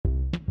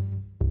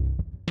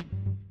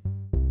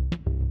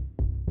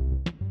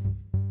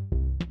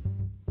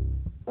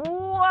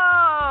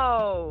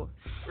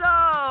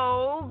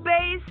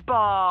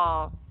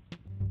baseball.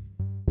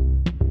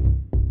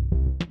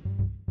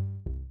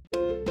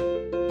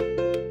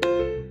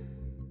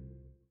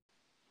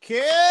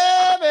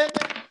 Kevin.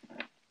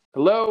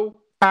 Hello.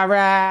 All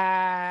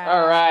right.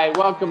 All right.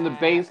 Welcome to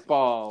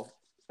baseball.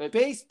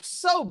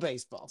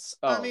 Baseballs.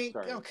 Oh, I mean,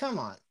 sorry. come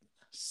on.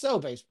 So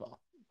baseball.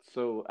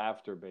 So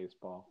after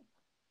baseball.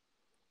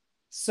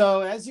 So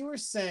as you were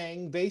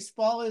saying,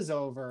 baseball is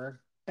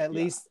over. At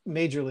Yeah. least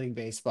Major League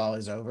Baseball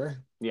is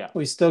over. Yeah.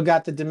 We still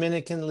got the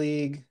Dominican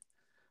League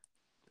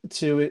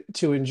to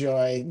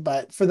enjoy,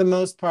 but for the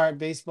most part,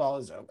 baseball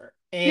is over.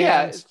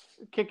 Yeah, And it's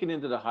kicking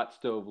into the hot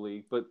stove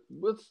league, but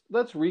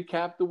let's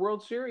recap the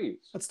World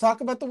Series. let's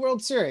talk about the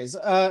World Series.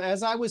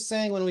 As I was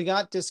saying when we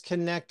got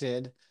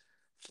disconnected,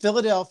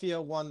 Philadelphia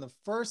won the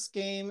first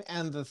game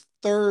and the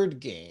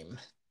third game,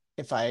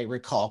 if I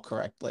recall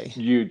correctly.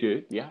 You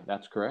did. Yeah,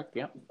 that's correct.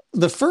 Yeah.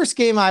 The first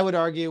game, I would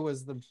argue,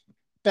 was the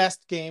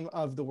best game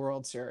of the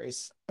World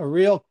Series. A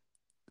real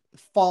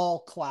fall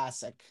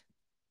classic.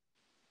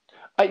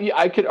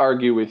 I could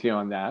argue with you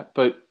on that,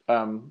 but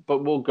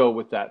we'll go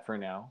with that for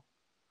now.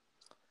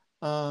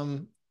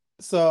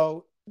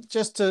 So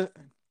just a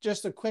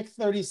quick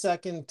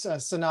 30-second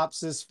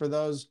synopsis for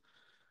those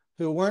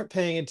who weren't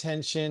paying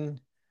attention.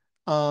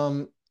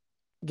 Game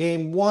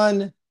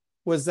one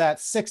was that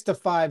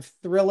 6-5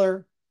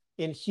 thriller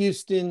in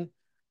Houston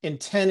in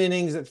 10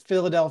 innings that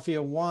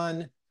Philadelphia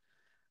won.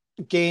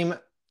 Game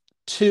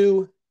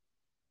two,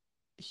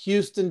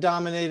 Houston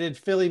dominated.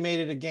 Philly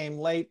made it a game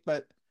late,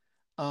 but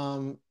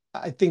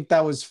I think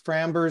that was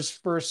Framber's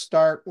first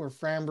start where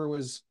Framber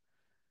was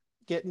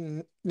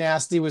getting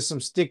nasty with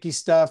some sticky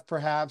stuff,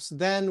 perhaps.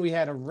 Then we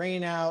had a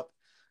rain out.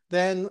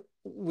 Then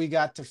we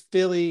got to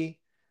Philly.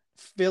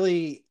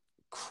 Philly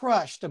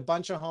crushed a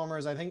bunch of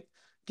homers. I think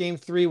game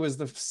three was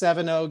the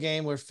 7-0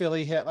 game where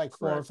Philly hit like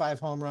four or five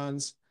home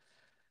runs.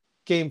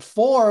 Game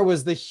four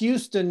was the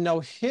Houston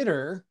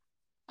no-hitter,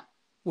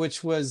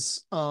 which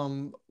was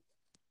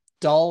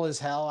dull as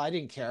hell. I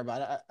didn't care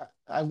about it.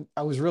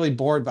 I was really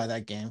bored by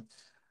that game.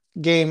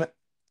 Game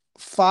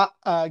five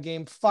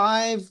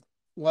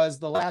was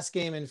the last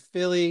game in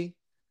Philly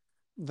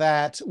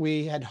that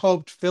we had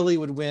hoped Philly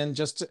would win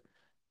just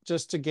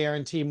to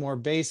guarantee more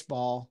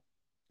baseball.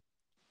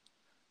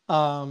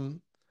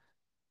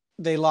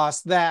 They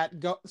lost that,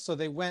 so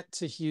they went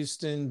to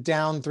Houston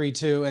down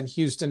 3-2, and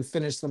Houston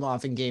finished them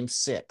off in game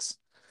six.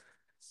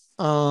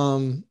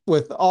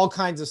 With all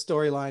kinds of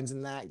storylines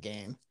in that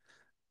game.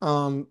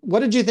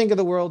 What did you think of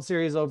the World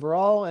Series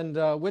overall,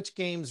 and which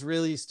games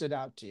really stood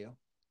out to you?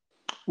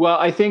 Well,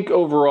 I think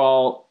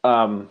overall,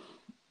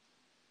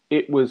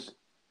 it was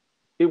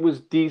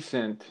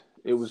decent.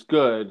 It was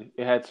good.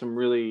 It had some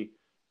really,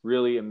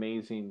 really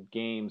amazing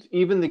games.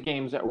 Even the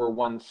games that were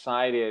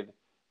one-sided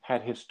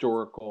had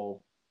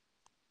historical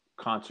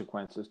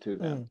consequences to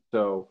them.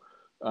 So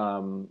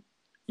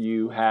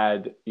you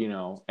had,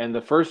 and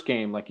the first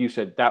game, like you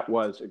said, that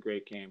was a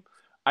great game.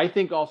 I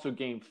think also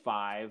game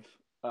five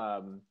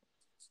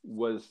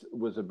was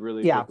a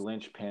really big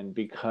linchpin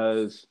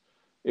because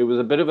it was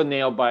a bit of a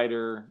nail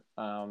biter,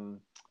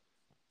 and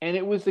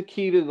it was the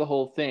key to the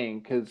whole thing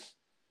because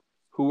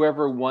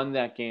whoever won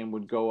that game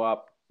would go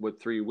up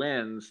with 3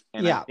 wins,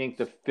 and I think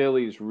the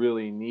Phillies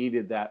really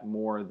needed that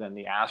more than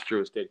the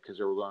Astros did because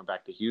they were going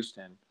back to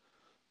Houston,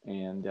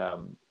 and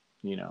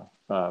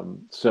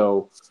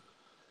so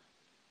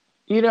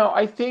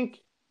I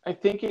think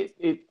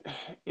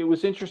it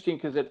was interesting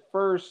because at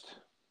first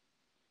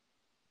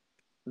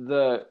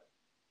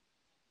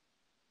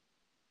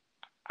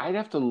I'd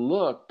have to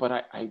look, but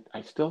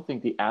I still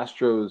think the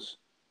Astros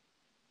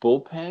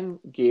bullpen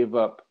gave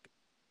up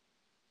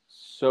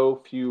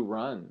so few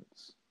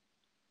runs.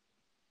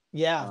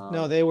 Yeah,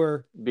 no, they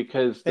were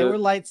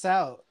lights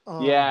out.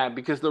 Yeah,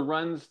 because the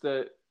runs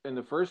that in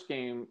the first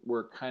game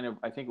were kind of,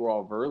 I think, were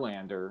all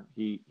Verlander.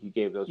 He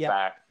gave those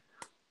back,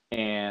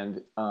 and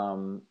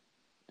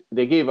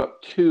they gave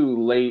up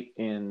 2 late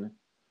in,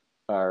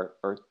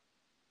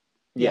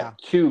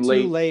 two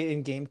late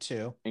in game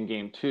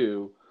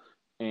two.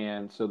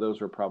 And so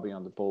those were probably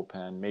on the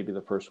bullpen. Maybe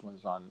the first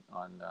one's on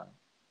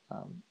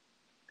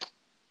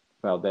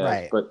Valdez.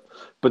 Right.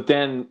 But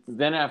then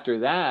after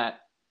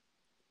that,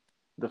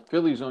 the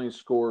Phillies only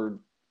scored.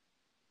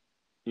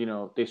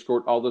 They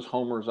scored all those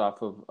homers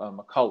off of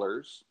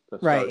McCullers.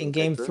 Right, in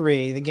game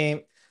three, the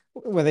game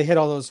where they hit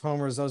all those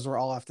homers, those were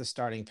all off the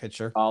starting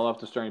pitcher. All off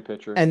the starting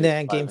pitcher. And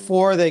then game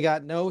four, they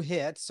got no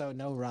hits, so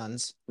no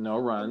runs. No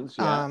runs,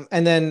 yeah.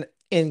 And then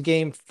in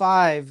game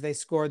five, they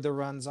scored the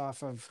runs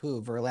off of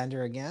who?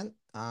 Verlander again?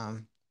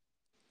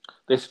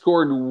 They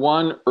scored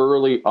one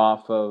early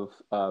off of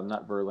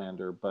not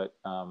Verlander, but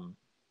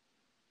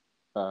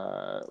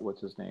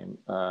what's his name?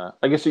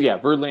 I guess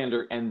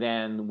Verlander, and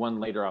then one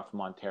later off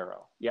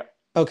Montero. Yep.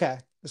 Okay.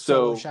 The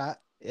solo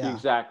shot. Yeah.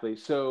 Exactly.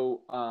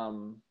 So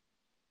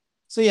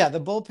the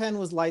bullpen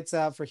was lights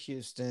out for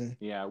Houston.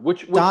 Yeah,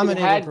 which it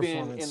had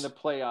been in the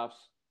playoffs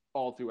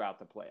all throughout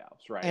the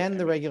playoffs, right? And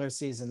the regular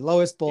season.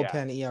 Lowest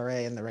bullpen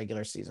ERA in the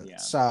regular season. Yeah.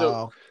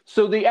 So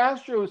the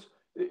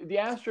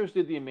Astros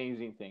did the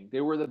amazing thing.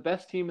 They were the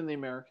best team in the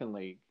American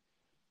League.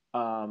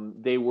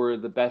 They were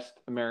the best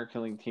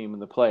American League team in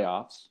the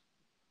playoffs.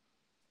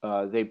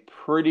 They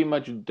pretty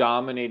much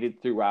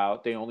dominated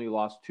throughout. They only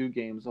lost 2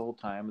 games the whole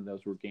time, and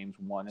those were games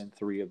 1 and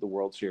 3 of the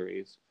World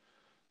Series.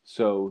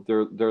 So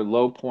their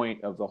low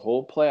point of the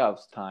whole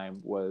playoffs time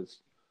was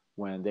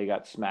when they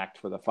got smacked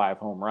for the 5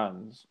 home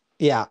runs.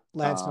 Yeah,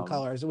 Lance Um,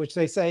 McCullers, which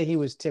they say he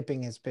was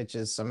tipping his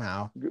pitches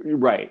somehow.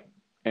 right,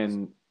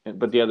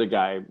 but the other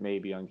guy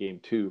maybe on game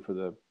 2 for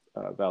the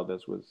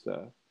Valdez was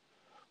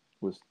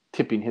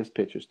tipping his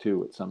pitches too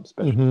with some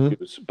special Hmm.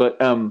 cues. But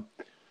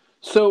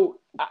so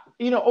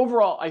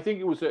overall, I think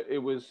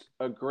it was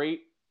a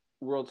great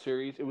World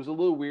Series. It was a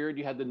little weird.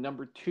 You had the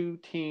number 2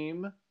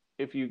 team,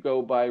 if you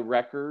go by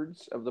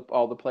records of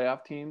all the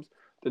playoff teams,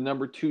 the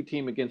number 2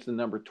 team against the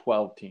number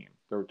 12 team.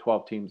 There were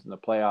 12 teams in the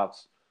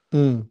playoffs.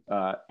 Mm.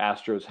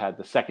 Astros had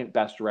the second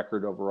best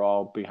record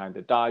overall behind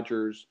the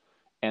Dodgers,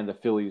 and the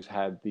Phillies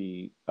had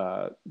the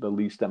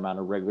least amount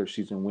of regular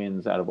season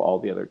wins out of all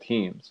the other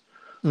teams.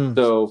 Mm.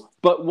 So,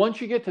 but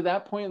once you get to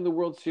that point in the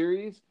World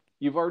Series,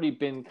 you've already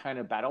been kind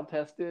of battle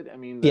tested. I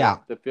mean, the Yeah,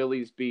 the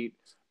Phillies beat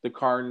the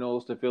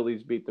Cardinals, the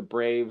Phillies beat the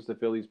Braves, the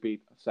Phillies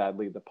beat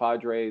sadly the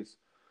Padres,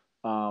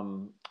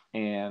 and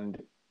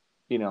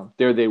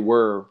there they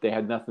were. They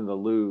had nothing to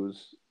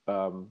lose.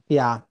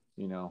 yeah.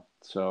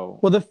 So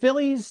Well, the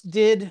Phillies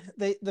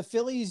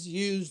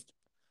used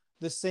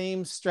the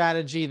same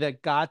strategy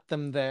that got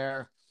them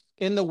there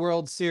in the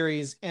World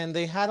Series, and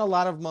they had a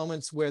lot of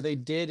moments where they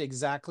did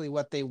exactly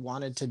what they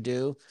wanted to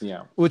do,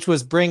 yeah, which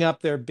was bring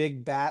up their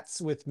big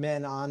bats with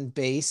men on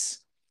base.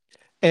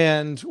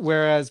 And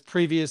whereas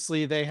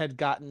previously they had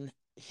gotten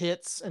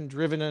hits and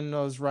driven in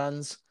those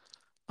runs,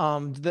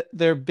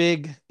 they're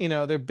big,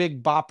 they're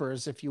big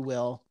boppers, if you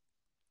will,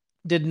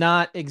 did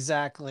not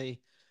exactly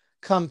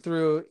come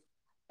through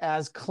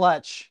as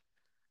clutch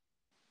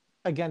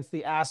against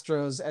the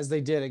Astros as they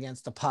did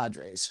against the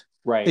Padres.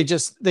 They right.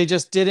 just they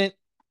just didn't,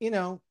 you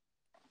know,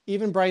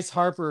 even Bryce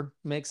Harper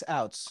makes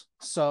outs.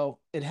 So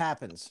it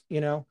happens.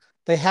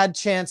 They had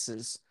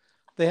chances.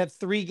 They had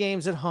 3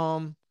 games at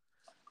home.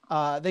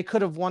 They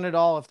could have won it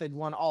all if they'd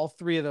won all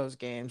 3 of those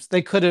games.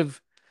 They could have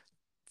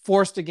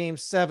forced a game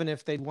 7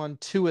 if they'd won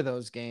 2 of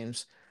those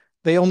games.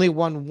 They only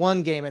won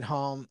 1 game at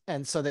home,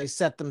 and so they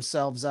set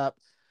themselves up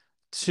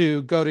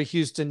to go to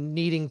Houston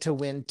needing to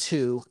win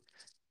 2,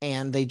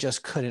 and they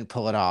just couldn't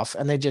pull it off,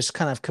 and they just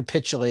kind of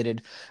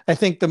capitulated. I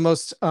think the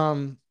most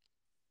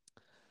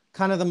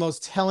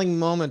telling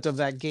moment of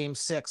that game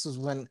 6 was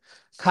when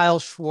Kyle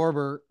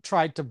Schwarber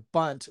tried to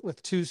bunt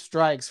with 2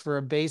 strikes for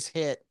a base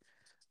hit.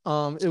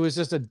 It was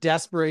just a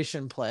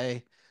desperation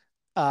play.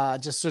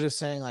 Just sort of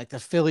saying like the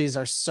Phillies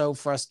are so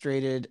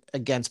frustrated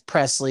against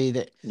Presley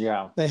that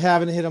Yeah. they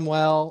haven't hit him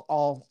well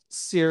all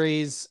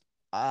series.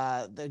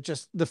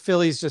 The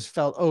Phillies just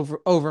felt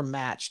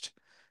overmatched,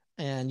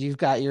 and you've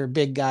got your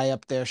big guy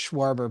up there,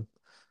 Schwarber,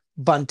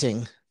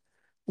 bunting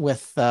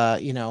with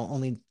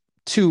only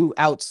 2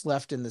 outs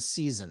left in the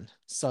season.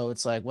 So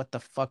it's like, what the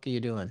fuck are you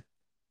doing?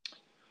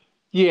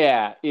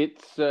 Yeah,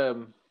 it's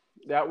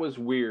that was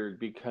weird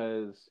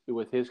because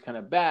with his kind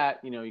of bat,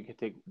 you could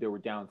take they were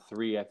down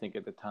 3 I think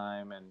at the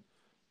time, and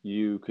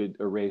you could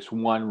erase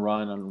 1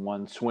 run on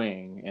 1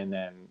 swing, and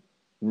then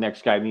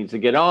next guy needs to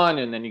get on,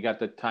 and then you got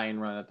the tying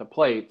run at the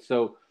plate.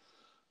 So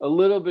a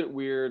little bit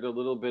weird, a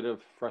little bit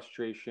of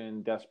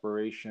frustration,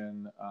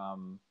 desperation,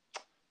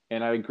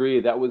 and I agree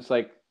that was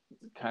like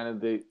kind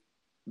of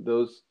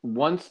those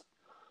once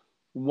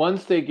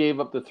they gave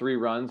up the 3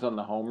 runs on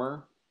the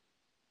homer,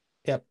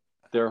 Yep.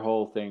 their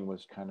whole thing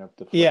was kind of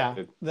Yeah.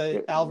 deflated. The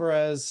It,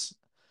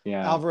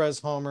 yeah, Alvarez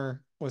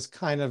homer was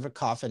kind of a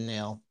coffin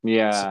nail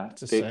yeah.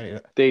 to They say.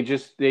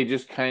 they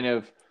just kind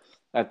of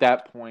at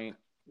that point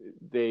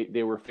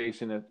they were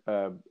facing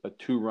a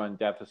 2 run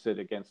deficit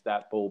against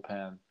that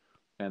bullpen,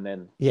 and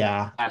then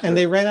Yeah. And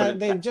Astros couldn't.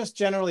 they just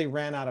generally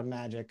ran out of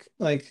magic.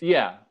 Like,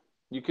 Yeah,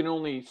 you can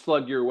only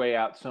slug your way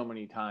out so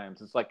many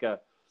times. It's like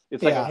a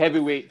yeah.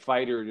 heavyweight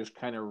fighter just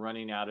kind of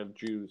running out of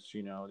juice.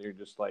 They're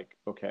just like,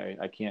 okay,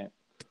 I can't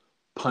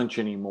punch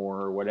anymore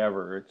or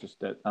whatever. It's just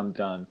that I'm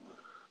done.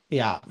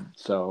 Yeah.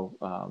 So,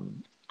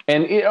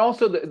 and it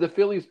also the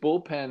Phillies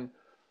bullpen,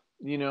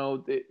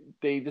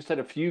 they just had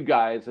a few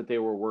guys that they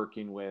were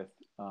working with.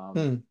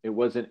 Hmm. It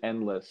wasn't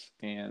endless,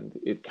 and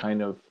it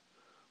kind of,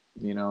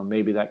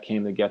 maybe that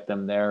came to get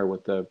them there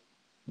with the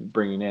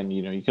bringing in.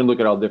 You can look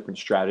at all different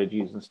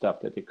strategies and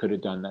stuff that they could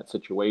have done in that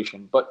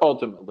situation, but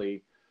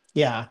ultimately,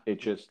 Yeah.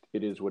 it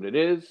is what it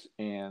is,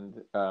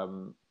 and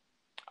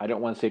I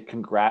don't want to say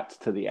congrats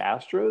to the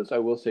Astros. I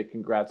will say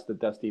congrats to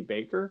Dusty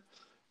Baker.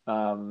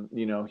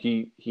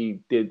 He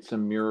did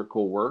some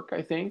miracle work,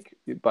 I think,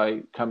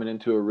 by coming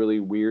into a really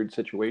weird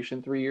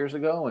situation 3 years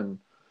ago and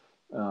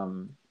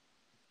um,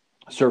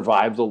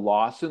 survived the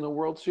loss in the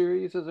World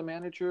Series as a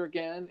manager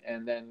again,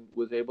 and then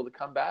was able to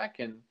come back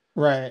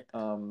Right.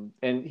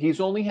 and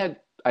he's only had,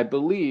 I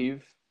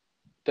believe,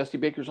 Dusty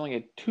Baker's only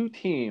had 2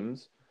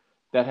 teams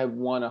that have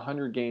won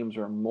 100 games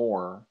or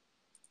more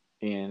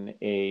in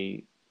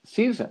a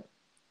season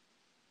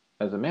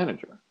as a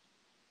manager.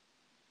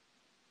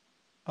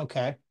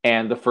 Okay.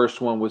 And the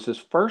first one was his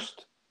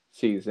first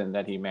season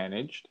that he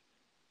managed,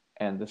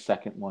 and the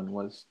second one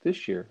was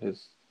this year,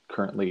 his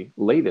currently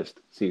latest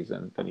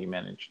season that he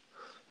managed,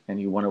 and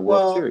he won a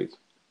World Well, Series.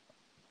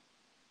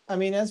 I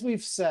mean, as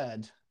we've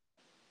said,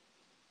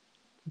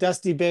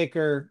 Dusty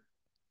Baker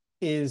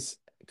is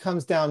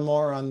comes down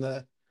more on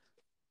the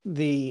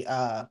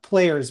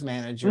players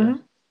manager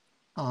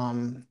Mm-hmm.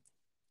 um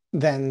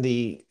than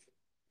the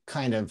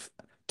kind of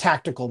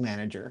tactical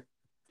manager.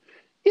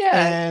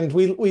 Yeah, And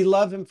we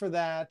love him for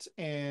that.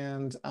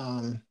 And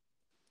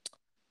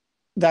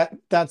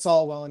that's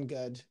all well and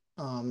good.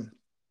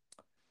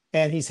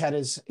 And he's had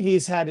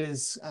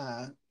his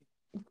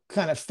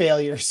kind of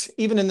failures.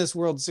 Even in this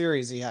World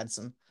Series, he had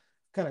some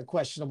kind of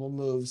questionable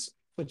moves,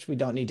 which we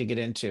don't need to get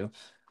into.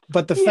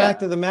 But the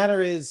fact yeah, of the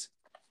matter is,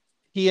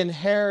 he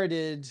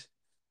inherited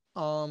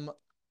um,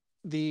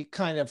 the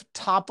kind of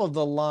top of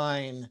the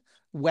line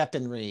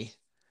weaponry.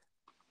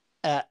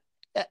 At,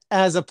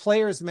 as a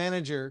player's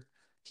manager,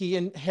 he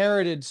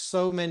inherited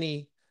so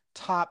many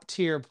top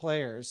tier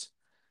players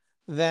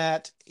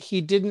that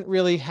he didn't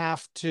really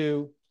have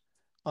to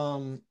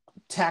um,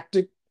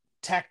 tactic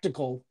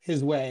tactical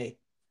his way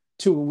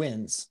to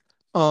wins.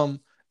 Um,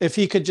 if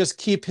he could just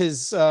keep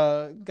his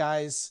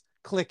guys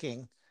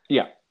clicking,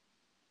 yeah,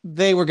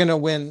 they were going to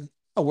win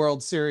a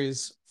World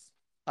Series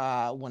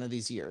one of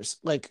these years.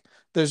 Like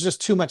there's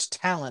just too much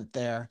talent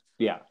there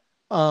yeah.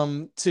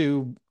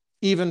 to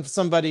even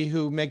somebody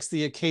who makes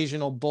the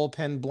occasional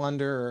bullpen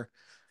blunder or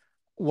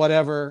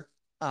whatever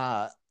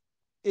uh,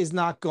 is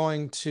not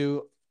going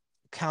to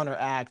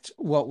counteract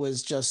what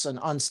was just an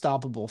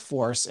unstoppable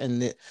force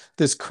in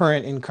this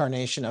current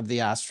incarnation of the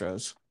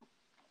Astros.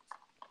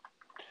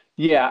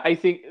 Yeah, I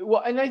think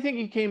well, and I think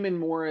he came in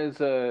more as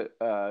a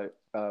I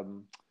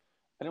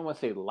don't want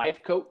to say life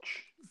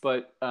coach,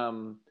 but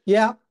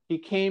Yeah, he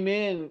came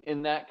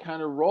in that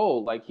kind of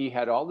role. Like he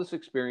had all this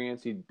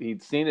experience,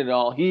 he'd seen it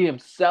all. He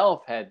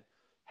himself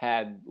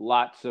had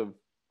lots of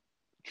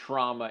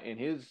trauma in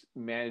his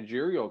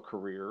managerial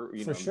career.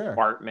 You for know, sure.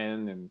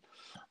 Bartman and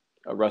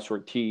Russ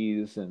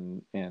Ortiz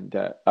and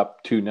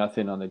up to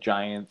nothing on the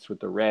Giants with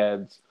the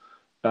Reds.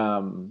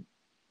 Um,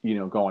 you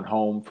know, going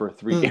home for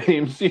three Mm,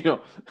 games. You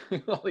know,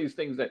 all these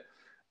things that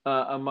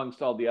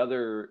amongst all the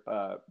other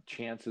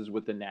chances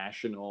with the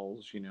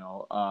Nationals. You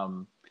know,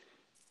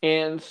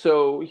 and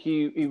so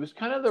he was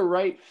kind of the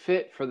right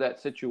fit for that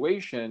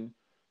situation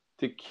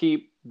to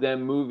keep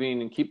them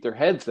moving and keep their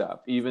heads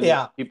up, even if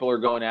yeah, people are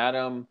going at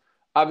them.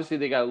 Obviously,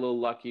 they got a little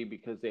lucky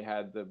because they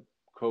had the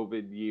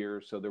COVID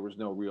year, so there was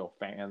no real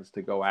fans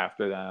to go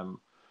after them.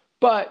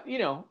 But you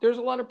know, there's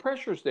a lot of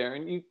pressures there,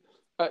 and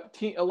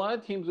a lot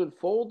of teams would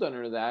fold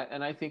under that.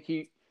 And I think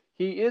he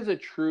is a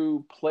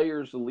true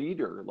players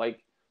leader.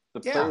 Like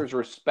the yeah, players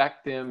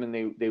respect him,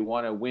 and they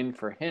want to win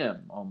for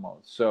him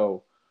almost.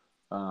 So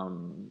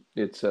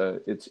it's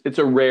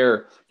a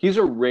rare he's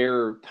a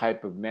rare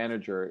type of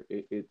manager.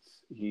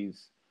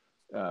 He's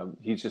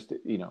just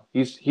you know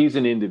he's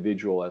an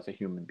individual as a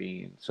human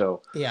being.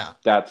 So yeah,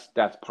 that's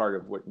part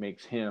of what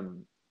makes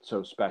him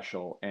so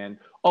special, and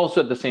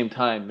also at the same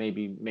time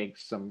maybe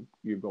makes some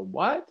you go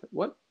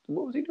what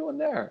was he doing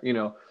there, you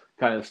know,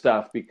 kind of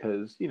stuff,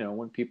 because you know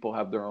when people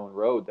have their own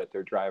road that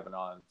they're driving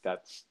on,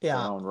 that's their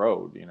yeah. own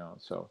road, you know.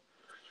 So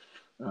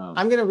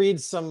I'm gonna read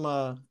some.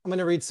 I'm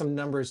gonna read some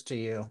numbers to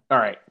you. all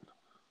right.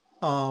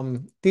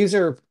 These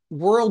are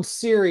World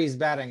Series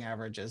batting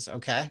averages.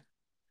 Okay.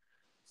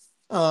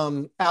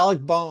 Alec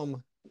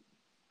Boehm,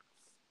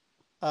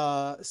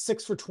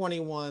 6 for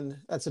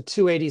 21. That's a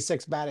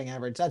 286 batting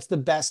average. That's the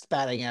best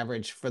batting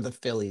average for the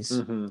Phillies.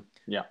 Mm-hmm.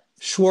 Yeah.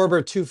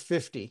 Schwarber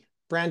 250.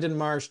 Brandon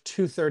Marsh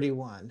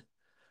 231.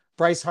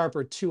 Bryce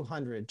Harper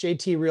 200.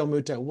 JT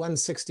Realmuto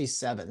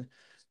 167.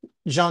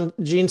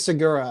 Gene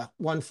Segura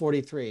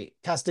 143.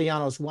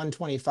 Castellanos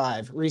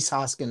 125. Reese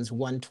Hoskins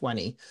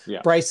 120.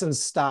 Yeah. Bryson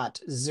Stott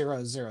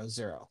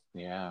 000.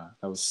 Yeah,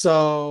 that was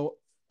So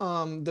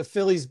the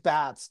Phillies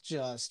bats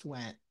just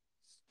went,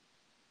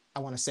 I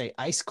want to say,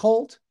 ice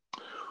cold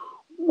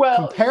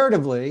well.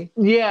 comparatively.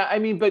 Yeah, I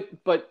mean, but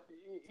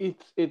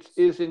it's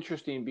is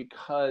interesting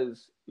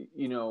because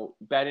you know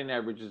batting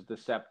average is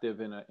deceptive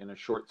in a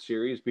short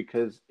series,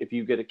 because if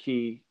you get a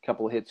key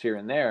couple of hits here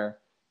and there,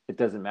 it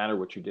doesn't matter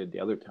what you did the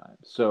other time.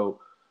 So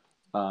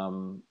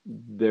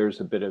there's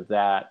a bit of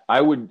that.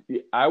 I would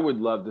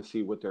love to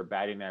see what their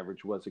batting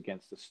average was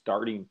against the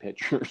starting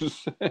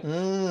pitchers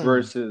Mm,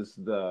 versus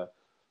the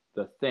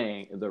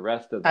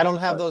rest of I them.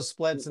 don't have But those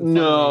splits in front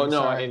of no, me.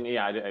 no, Sorry. and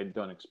yeah, I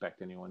don't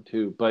expect anyone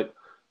to. But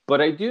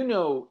I do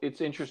know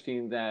it's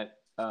interesting that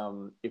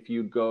if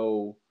you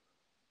go,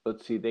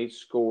 let's see,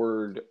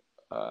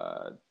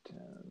 uh,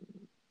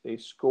 they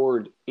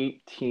scored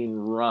 18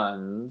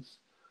 runs,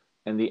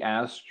 and the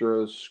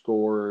Astros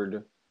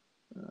scored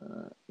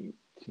 18.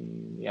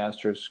 The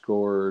Astros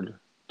scored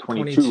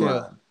 22 22.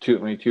 runs,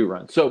 22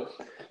 runs. So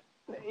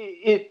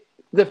it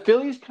the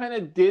Phillies kind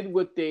of did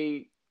what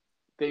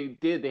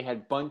they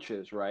had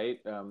bunches, right?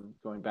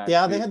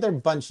 Yeah, they had their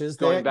bunches.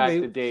 Going back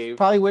They to Dave.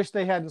 probably wish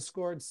they hadn't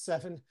scored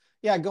seven.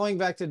 Yeah, going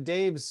back to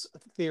Dave's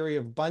theory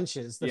of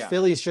bunches, the Yeah.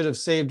 Phillies should have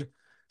saved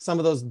some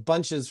of those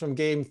bunches from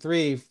game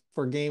three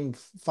for game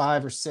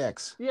five or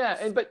six.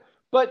 Yeah,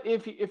 but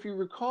if you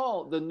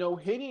recall the no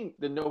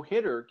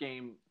hitter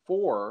game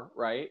 4,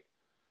 right?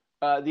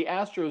 The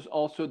Astros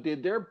also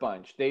did their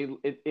bunch.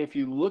 If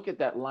you look at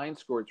that line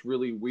score, it's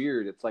really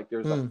weird. It's like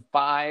there's a Mm.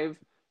 5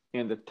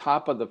 in the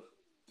top of the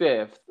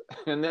fifth,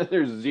 and then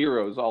there's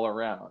zeros all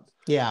around.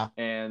 Yeah.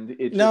 And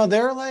it's No, just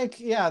they're like,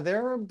 yeah,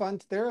 they're a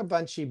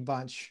bunchy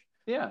bunch.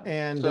 yeah.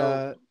 And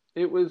So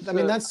it was I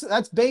mean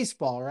that's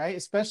baseball, right?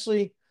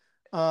 Especially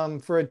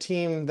for a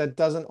team that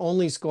doesn't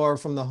only score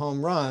from the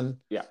home run.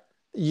 yeah.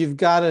 You've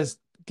got to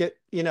get,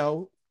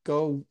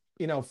 go,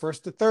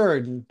 first to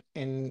third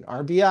and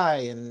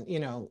RBI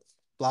and,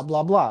 blah,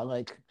 blah, blah.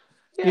 Like,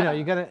 Yeah.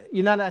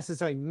 you're not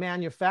necessarily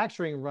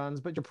manufacturing runs,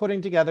 but you're putting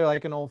together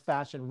like an old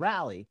fashioned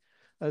rally,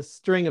 a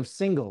string of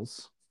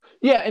singles.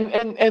 Yeah,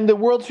 and the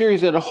World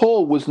Series as a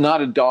whole was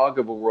not a dog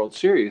of a World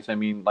Series. I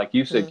mean, like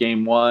you said, Mm.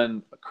 Game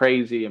 1,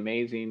 crazy,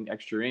 amazing,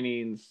 extra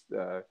innings,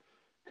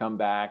 come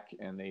back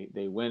and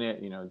they win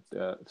it.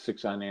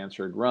 6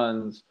 unanswered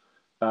runs.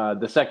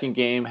 The second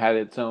game had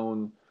its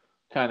own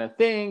kind of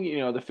thing.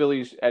 The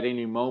Phillies at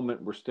any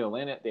moment were still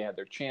in it. They had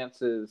their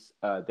chances.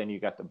 Then you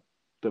got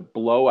the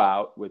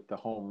blowout with the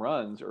home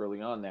runs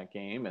early on that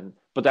game,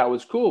 but that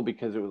was cool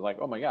because it was like,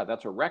 oh my God,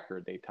 that's a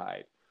record they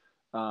tied.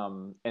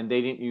 And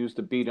they didn't use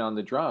the beat on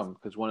the drum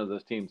because one of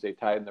those teams they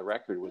tied in the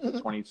record was the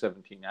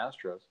 2017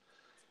 Astros.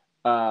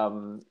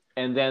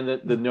 And then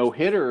the no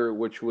hitter,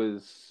 which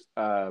was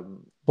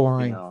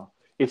Boring.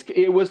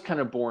 it was kind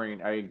of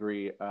boring. I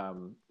agree.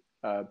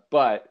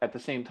 But at the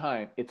same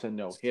time, it's a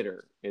no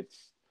hitter.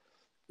 It's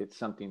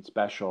something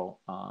special.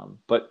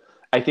 But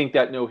I think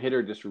that no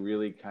hitter just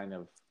really kind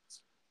of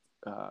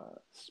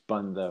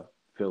spun the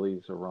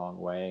Phillies the wrong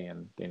way,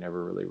 and they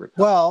never really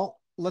recovered. Well,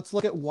 let's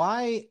look at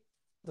why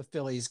the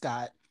Phillies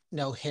got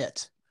no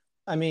hit.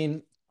 I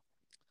mean,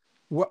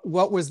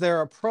 what was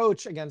their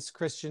approach against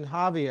Christian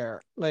Javier?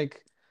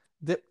 Like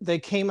they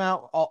came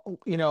out,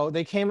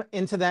 they came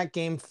into that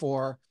game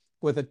 4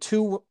 with a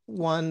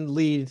 2-1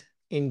 lead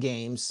in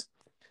games,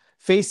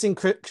 facing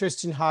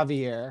Christian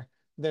Javier,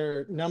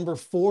 their number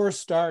 4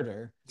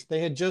 starter.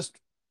 They had just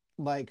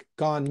like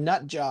gone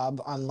nut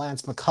job on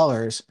Lance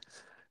McCullers.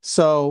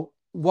 So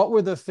what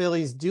were the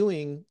Phillies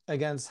doing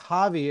against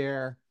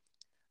Javier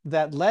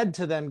that led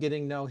to them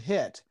getting no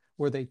hit?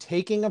 Were they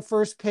taking a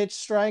first pitch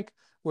strike?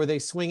 Were they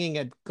swinging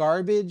at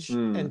garbage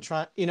and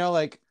trying,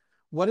 like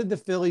what did the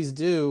Phillies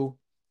do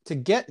to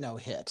get no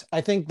hit?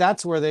 I think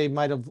that's where they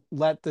might have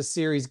let the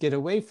series get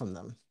away from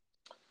them.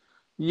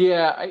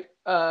 Yeah,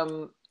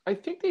 I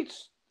think they.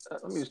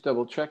 Let me just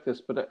double check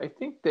this, but I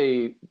think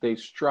they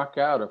struck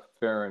out a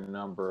fair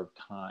number of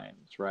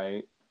times,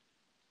 right?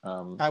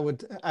 I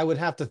would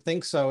have to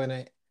think so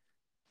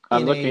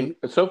I'm in looking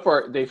a so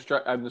far. They've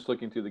struck. I'm just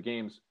looking through the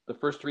games. The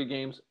first 3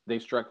 games, they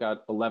struck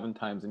out 11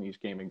 times in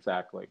each game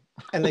exactly.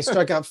 and they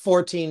struck out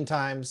 14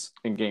 times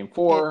In game in,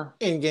 4,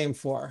 in game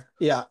 4.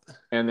 Yeah.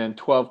 and then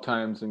 12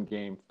 times in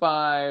game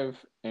 5,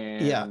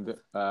 Yeah. and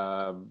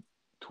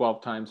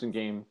 12 times in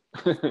game.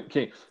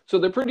 Okay, so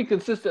they're pretty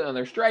consistent on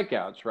their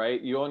strikeouts,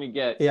 right?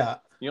 Yeah.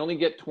 You only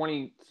get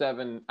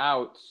 27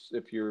 outs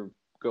if you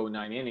go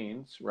 9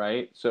 innings,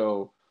 right?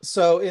 So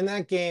So in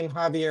that game,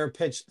 Javier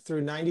pitched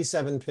through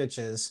 97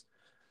 pitches,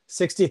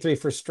 63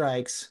 for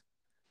strikes.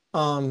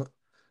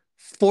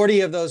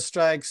 40 of those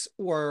strikes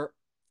were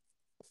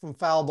from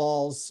foul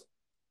balls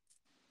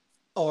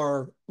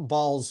or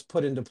balls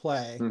put into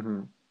play.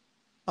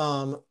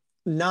 mm-hmm.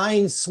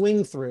 9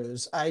 swing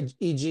throughs,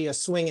 e.g., a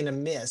swing and a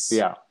miss.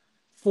 Yeah.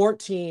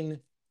 14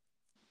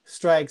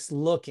 strikes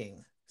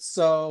looking.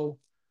 So,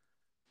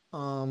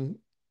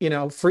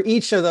 for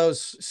each of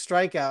those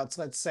strikeouts,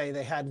 let's say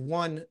they had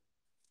 1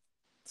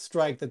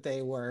 strike that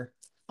they were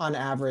on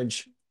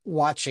average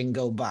watching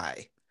go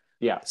by.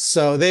 Yeah.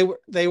 So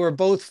they were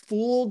both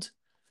fooled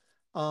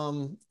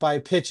by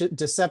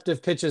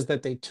deceptive pitches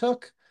that they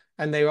took,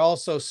 and they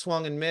also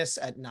swung and miss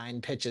at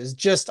 9 pitches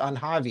just on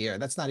Javier.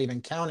 That's not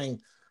even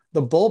counting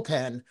the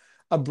bullpen.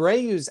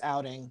 Abreu's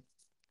outing,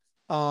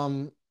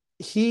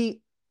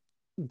 he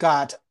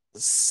got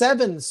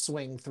 7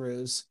 swing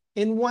throughs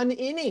in 1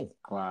 inning.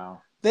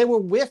 Wow. They were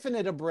whiffing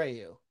at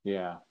Abreu.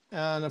 Yeah.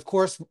 And of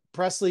course,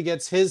 Presley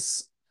gets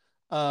his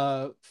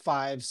 5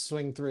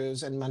 swing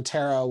throughs and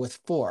Montero with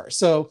 4.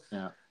 So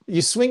yeah.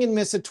 You swing and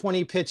miss at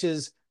 20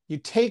 pitches, you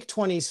take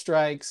 20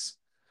 strikes,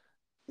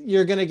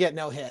 you're going to get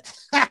no hit.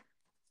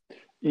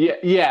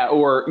 Yeah,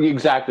 or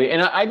exactly.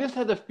 And I just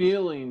had the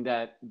feeling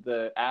that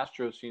the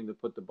Astros seemed to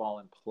put the ball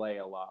in play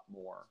a lot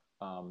more.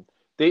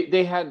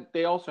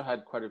 They also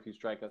had quite a few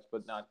strikeouts,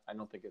 but not, I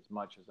don't think as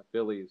much as the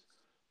Phillies.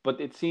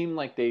 But it seemed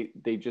like they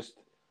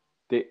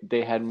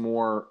had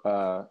more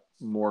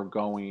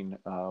going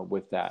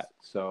with that.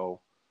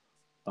 So,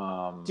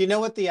 do you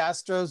know what the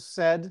Astros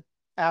said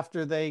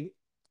after they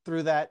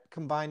threw that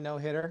combined no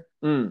hitter?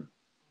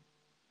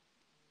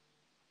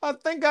 I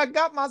think I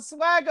got my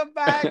swagger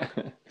back.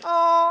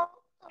 Oh,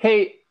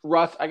 Hey,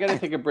 Russ, I got to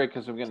take a break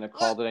because I'm getting a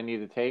call that I need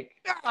to take.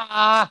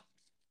 ah.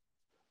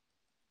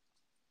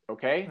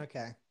 Okay?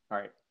 Okay. All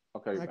right.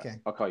 I'll call you back. Okay.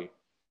 I'll call you.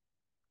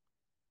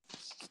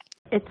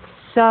 It's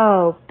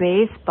so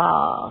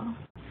baseball.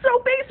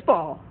 So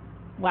baseball.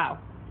 Wow.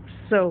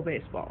 So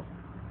baseball.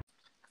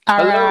 All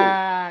Hello.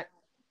 right.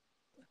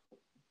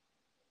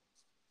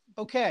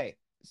 Okay.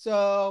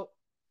 So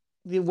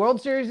the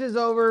World Series is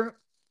over.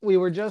 We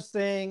were just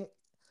saying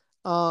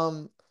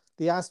um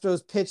the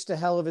Astros pitched a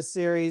hell of a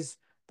series.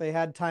 They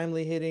had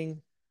timely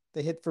hitting.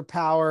 They hit for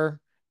power.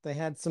 They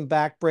had some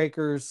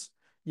backbreakers.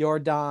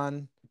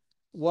 Jordan.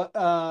 What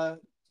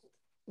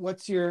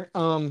what's your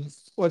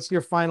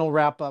final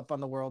wrap up on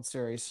the World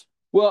Series?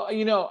 Well,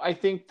 I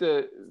think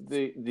the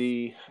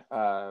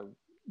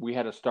we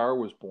had a star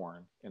was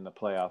born in the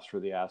playoffs for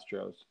the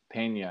Astros,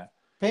 Pena,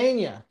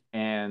 Pena.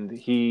 and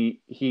he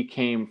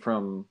came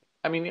from.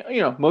 I mean,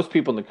 most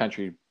people in the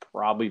country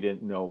probably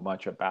didn't know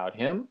much about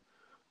him,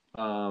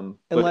 but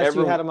Unless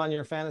you had him on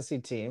your fantasy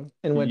team,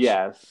 in which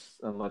yes,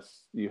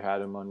 unless you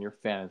had him on your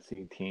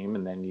fantasy team,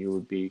 and then you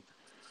would be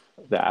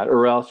that,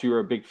 or else you were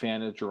a big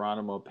fan of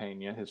Geronimo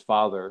Pena, his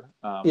father.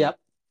 yep.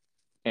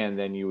 And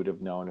then you would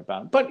have known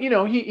about him. But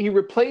he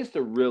replaced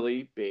a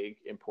really big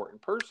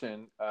important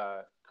person,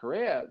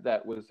 Correa,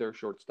 that was their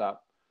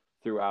shortstop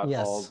throughout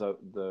all Yes.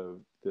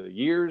 the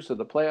years of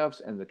the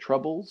playoffs and the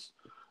troubles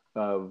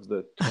of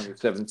the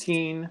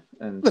 2017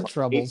 and The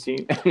troubles.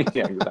 2018.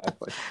 Yeah,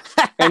 exactly.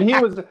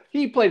 And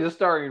he played a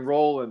starring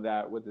role in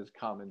that with his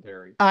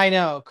commentary. I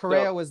know.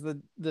 Correa So was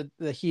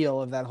the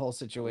heel of that whole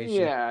situation.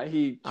 yeah,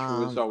 he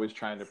was Um, always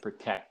trying to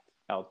protect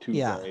yeah.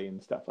 Altuve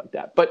and stuff like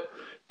that. But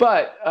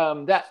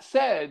that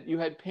said, you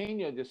had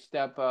Pena just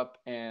step up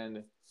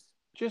and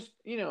just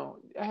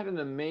had an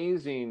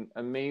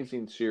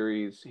amazing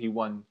series. He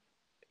won.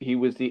 He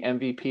was the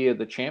MVP of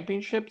the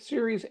championship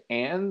series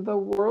and the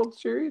World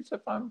Series,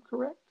 if I'm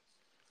correct.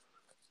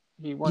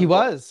 He He won both.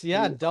 was.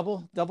 Yeah,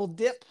 double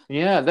dip.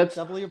 Yeah,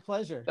 Double your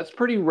pleasure. that's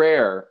pretty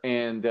rare,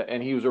 and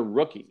he was a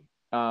rookie.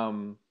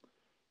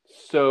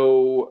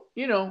 So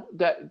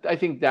that I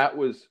think that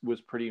was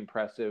pretty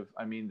impressive.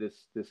 I mean,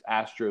 this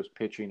Astros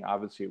pitching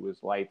obviously it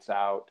was lights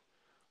out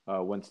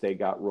once they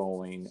got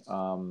rolling.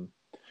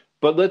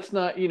 But let's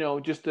not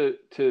just to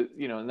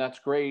and that's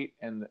great,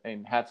 and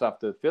hats off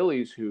to the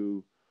Phillies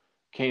who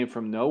came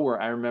from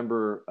nowhere. I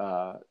remember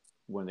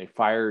when they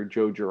fired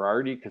Joe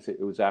Girardi because it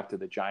was after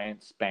the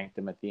Giants spanked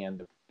them at the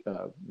end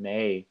of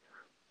May,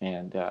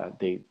 and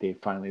they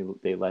finally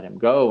they let him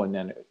go, and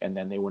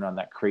then they went on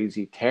that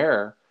crazy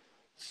tear.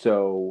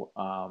 So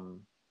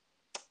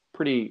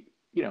pretty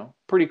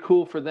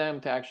cool for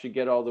them to actually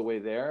get all the way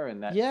there,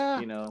 and that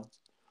Yeah.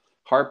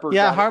 Harper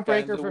Yeah, got into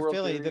heartbreaker the for World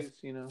Philly. The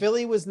Series.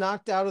 Philly was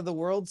knocked out of the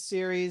World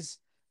Series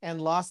and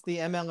lost the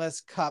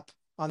MLS Cup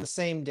on the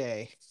same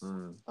day.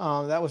 Mm.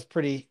 That was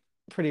pretty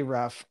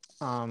rough.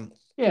 Yeah,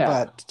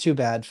 But too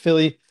bad.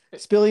 Philly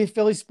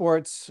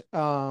sports,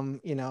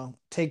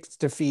 takes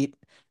defeat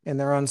in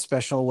their own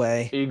special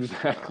way.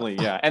 exactly.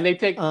 Yeah, and they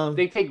take Um,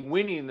 they take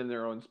winning in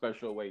their own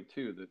special way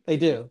too. That they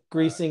they get. do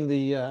greasing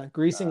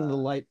the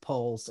light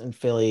poles in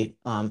Philly.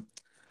 Yeah,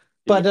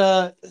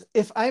 But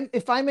if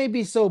I may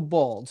be so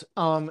bold,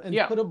 and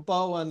yeah. put a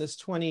bow on this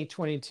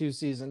 2022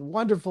 season,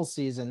 wonderful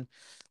season.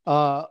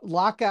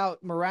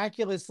 Lockout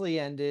miraculously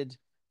ended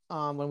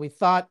when we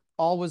thought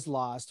all was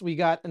lost. We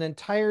got an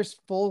entire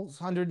full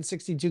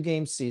 162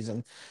 game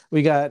season.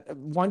 We got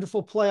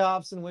wonderful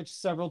playoffs in which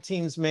several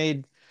teams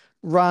made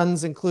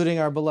runs, including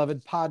our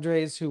beloved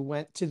Padres, who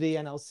went to the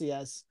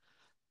NLCS.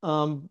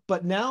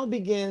 But now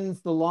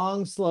begins the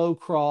long, slow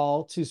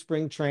crawl to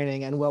spring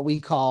training and what we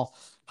call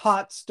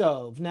hot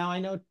stove. Now, I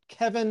know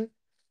Kevin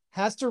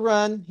has to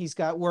run. He's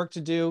got work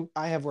to do.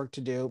 I have work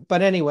to do.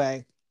 But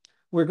anyway,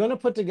 we're going to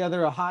put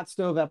together a hot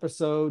stove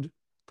episode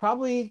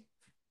probably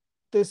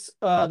this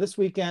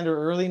weekend or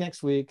early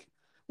next week.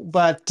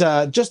 But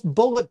just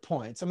bullet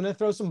points. I'm going to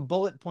throw some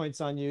bullet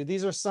points on you.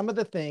 These are some of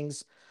the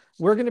things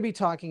we're going to be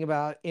talking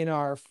about in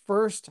our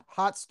first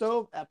hot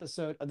stove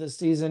episode of the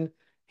season.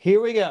 Here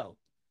we go.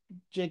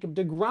 Jacob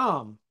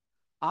DeGrom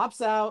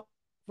opts out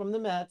from the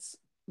Mets.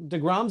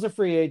 DeGrom's a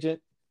free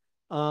agent.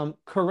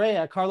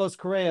 Carlos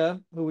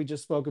Correa, who we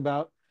just spoke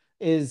about,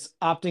 is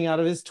opting out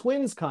of his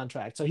Twins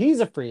contract. So he's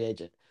a free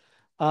agent.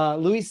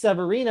 Luis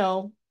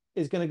Severino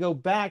is going to go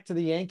back to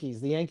the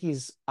Yankees. The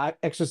Yankees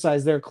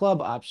exercise their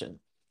club option.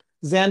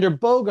 Xander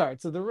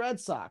Bogaerts of the Red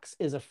Sox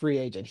is a free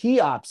agent. He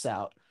opts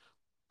out.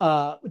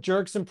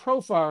 Jurickson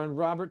Profar and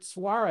Robert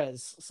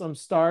Suarez, some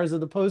stars of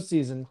the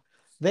postseason,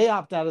 they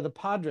opt out of the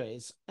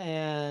Padres,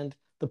 and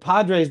the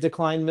Padres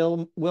declined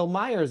Will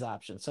Myers'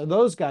 option. So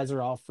those guys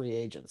are all free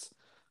agents.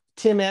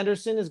 Tim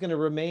Anderson is going to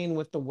remain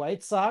with the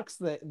White Sox.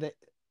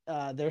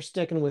 They're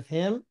sticking with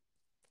him.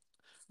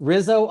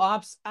 Rizzo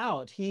opts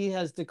out. He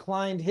has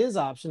declined his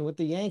option with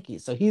the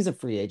Yankees, so he's a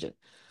free agent.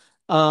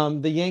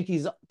 The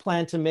Yankees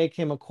plan to make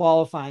him a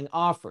qualifying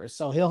offer,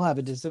 so he'll have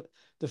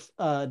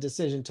a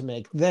decision to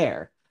make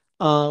there.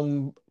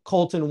 Colton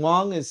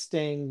Wong is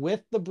staying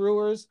with the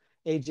Brewers,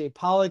 AJ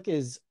Pollock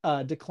is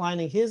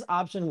declining his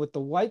option with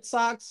the White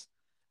Sox.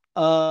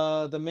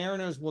 The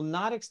Mariners will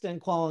not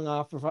extend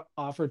qualifying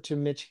offer to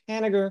Mitch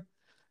Haniger.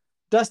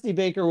 Dusty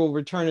Baker will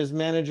return as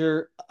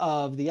manager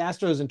of the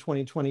Astros in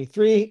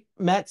 2023.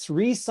 Mets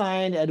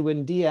re-signed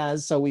Edwin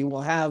Diaz, so we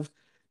will have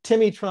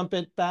Timmy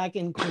Trumpet back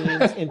in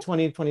Queens in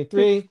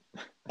 2023.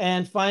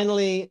 And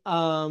finally,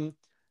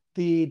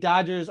 the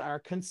Dodgers are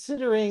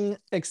considering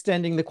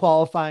extending the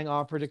qualifying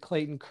offer to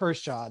Clayton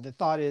Kershaw. The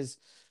thought is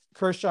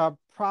Kershaw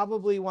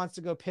probably wants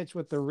to go pitch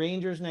with the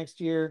Rangers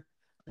next year.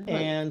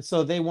 And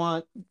so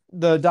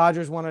the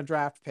Dodgers want a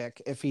draft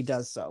pick if he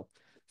does so.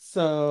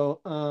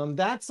 So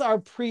that's our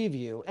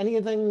preview.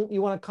 Anything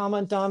you want to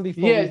comment on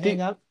before we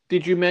hang up?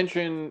 Did you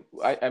mention?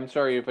 I'm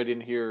sorry if I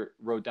didn't hear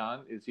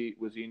Rodon.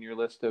 Was he in your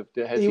list of?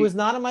 He was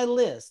not on my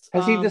list.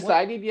 Has he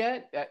decided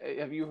yet?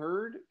 Have you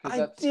heard?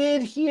 I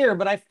did hear,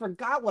 but I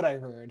forgot what I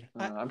heard.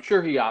 I'm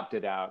sure he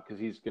opted out because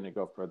he's going to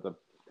go for the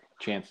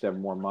chance to have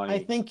more money.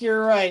 I think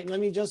you're right. Let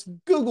me just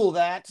Google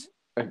that.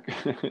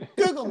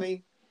 Google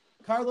me.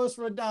 Carlos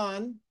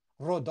Rodon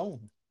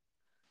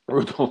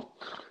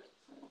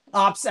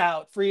opts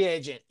out, free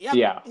agent.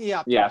 Yep.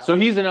 Yeah. So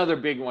he's another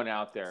big one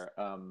out there.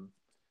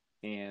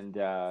 And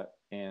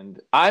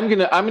I'm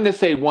gonna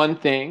say one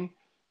thing.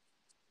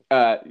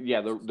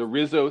 The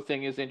Rizzo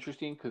thing is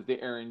interesting because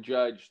the Aaron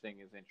Judge thing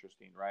is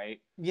interesting, right?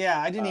 Yeah,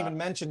 I didn't even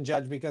mention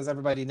Judge because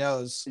everybody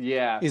knows.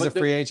 Yeah, he's a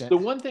free agent. The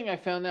one thing I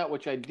found out,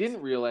 which I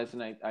didn't realize,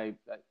 and I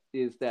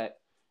is that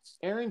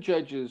Aaron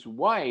Judge's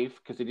wife,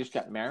 because they just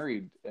got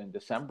married in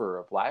December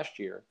of last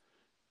year,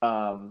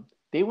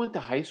 they went to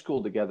high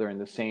school together in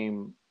the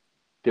same.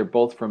 They're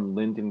both from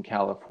Linden,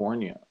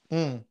 California,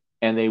 and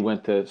they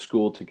went to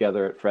school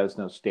together at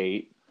Fresno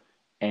State.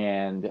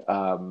 And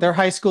they're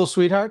high school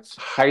sweethearts.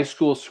 High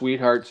school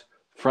sweethearts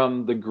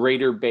from the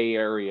Greater Bay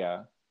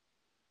Area.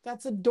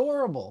 That's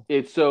adorable.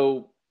 It's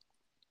so,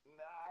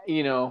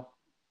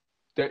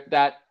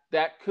 that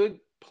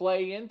could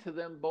play into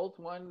them both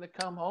wanting to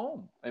come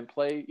home and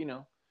play.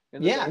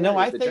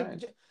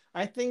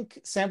 I think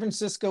San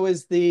Francisco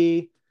is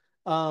the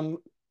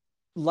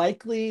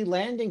likely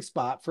landing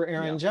spot for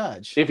Aaron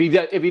Judge. If he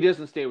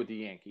doesn't stay with the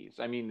Yankees.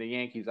 I mean, the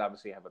Yankees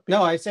obviously have a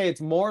No, I say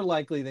it's more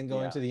likely than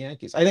going to the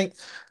Yankees. I think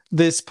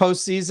this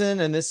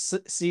postseason and this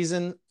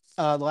season,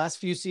 the last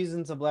few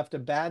seasons have left a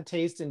bad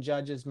taste in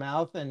Judge's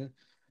mouth, and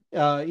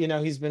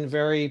he's been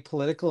very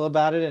political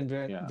about it and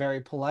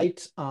very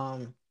polite.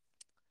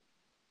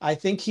 I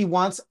think he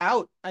wants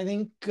out. I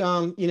think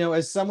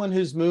as someone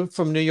who's moved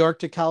from New York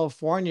to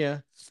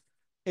California,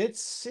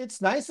 it's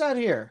nice out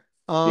here.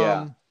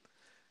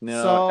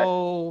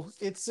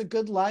 It's a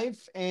good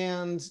life,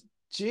 and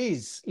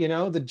geez,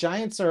 the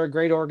Giants are a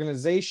great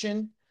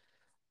organization.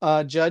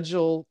 Judge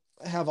will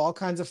have all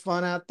kinds of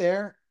fun out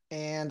there,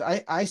 and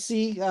I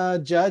see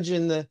Judge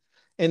in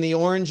the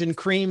orange and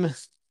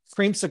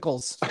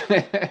creamsicles.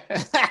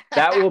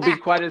 That will be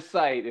quite a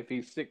sight if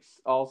he's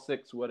all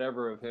six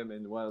whatever of him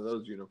in one of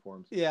those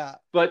uniforms. Yeah,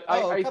 but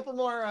a couple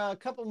more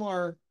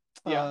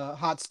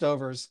hot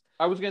stovers.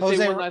 I was going to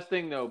say one last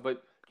thing though,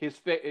 but this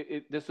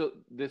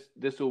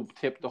will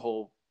tip the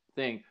whole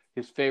thing.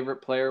 His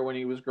favorite player when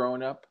he was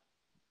growing up?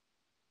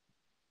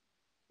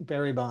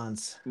 Barry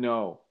Bonds.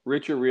 No,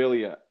 Rich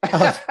Aurelia.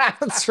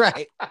 That's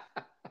right.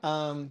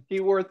 He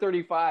wore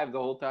 35 the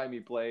whole time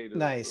he played.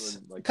 Nice.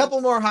 A couple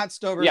more hot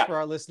stovers for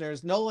our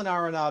listeners. Nolan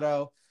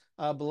Arenado,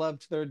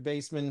 beloved third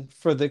baseman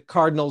for the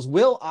Cardinals,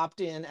 will opt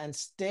in and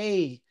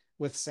stay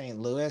with St.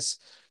 Louis.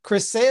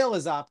 Chris Sale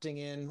is opting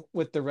in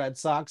with the Red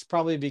Sox,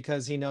 probably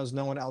because he knows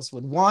no one else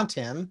would want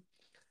him.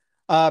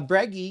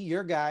 Breggy,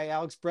 your guy,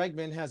 Alex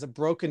Bregman, has a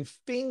broken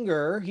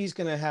finger. He's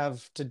going to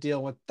have to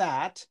deal with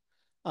that.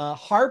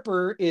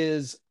 Harper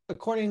is,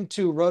 according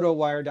to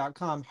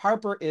rotowire.com,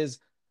 Harper is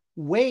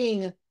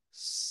weighing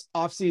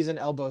off-season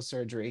elbow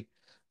surgery.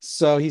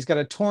 So he's got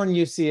a torn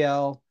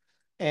UCL,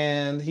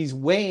 and he's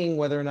weighing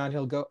whether or not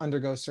he'll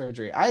undergo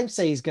surgery. I'd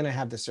say he's going to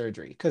have the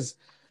surgery because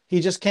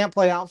he just can't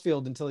play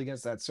outfield until he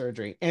gets that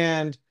surgery.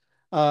 And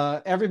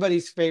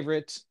everybody's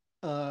favorite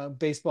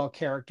baseball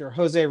character,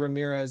 Jose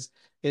Ramirez,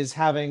 is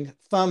having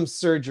thumb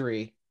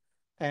surgery,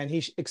 and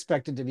he's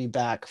expected to be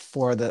back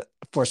for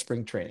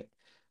spring training.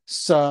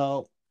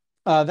 So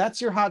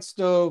that's your hot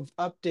stove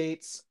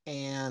updates,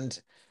 and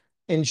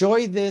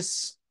enjoy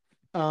this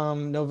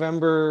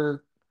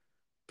November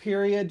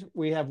period.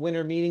 We have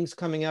winter meetings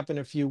coming up in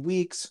a few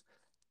weeks,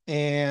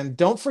 and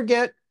don't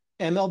forget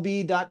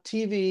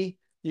MLB.TV.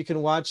 You can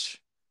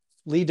watch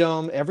Lee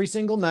Dome every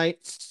single night.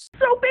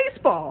 So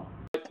baseball.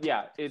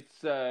 Yeah,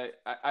 it's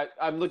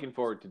I'm looking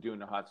forward to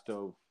doing a hot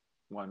stove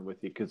one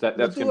with you because that's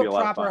going to be a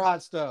lot of fun. Proper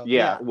hot stove.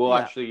 Yeah, we'll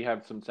actually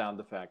have some sound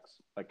effects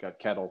like a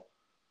kettle.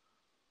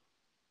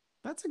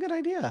 That's a good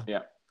idea.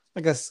 Yeah,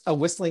 like a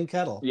whistling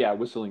kettle. Yeah,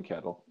 whistling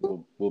kettle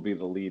will be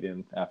the lead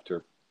in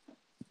after.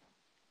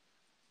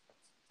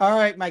 All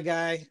right, my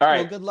guy. All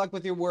right. Well, good luck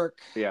with your work.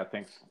 Yeah,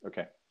 thanks.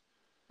 Okay.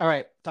 All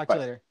right. Talk to you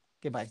later.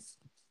 Goodbye.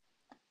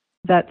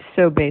 That's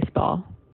so baseball.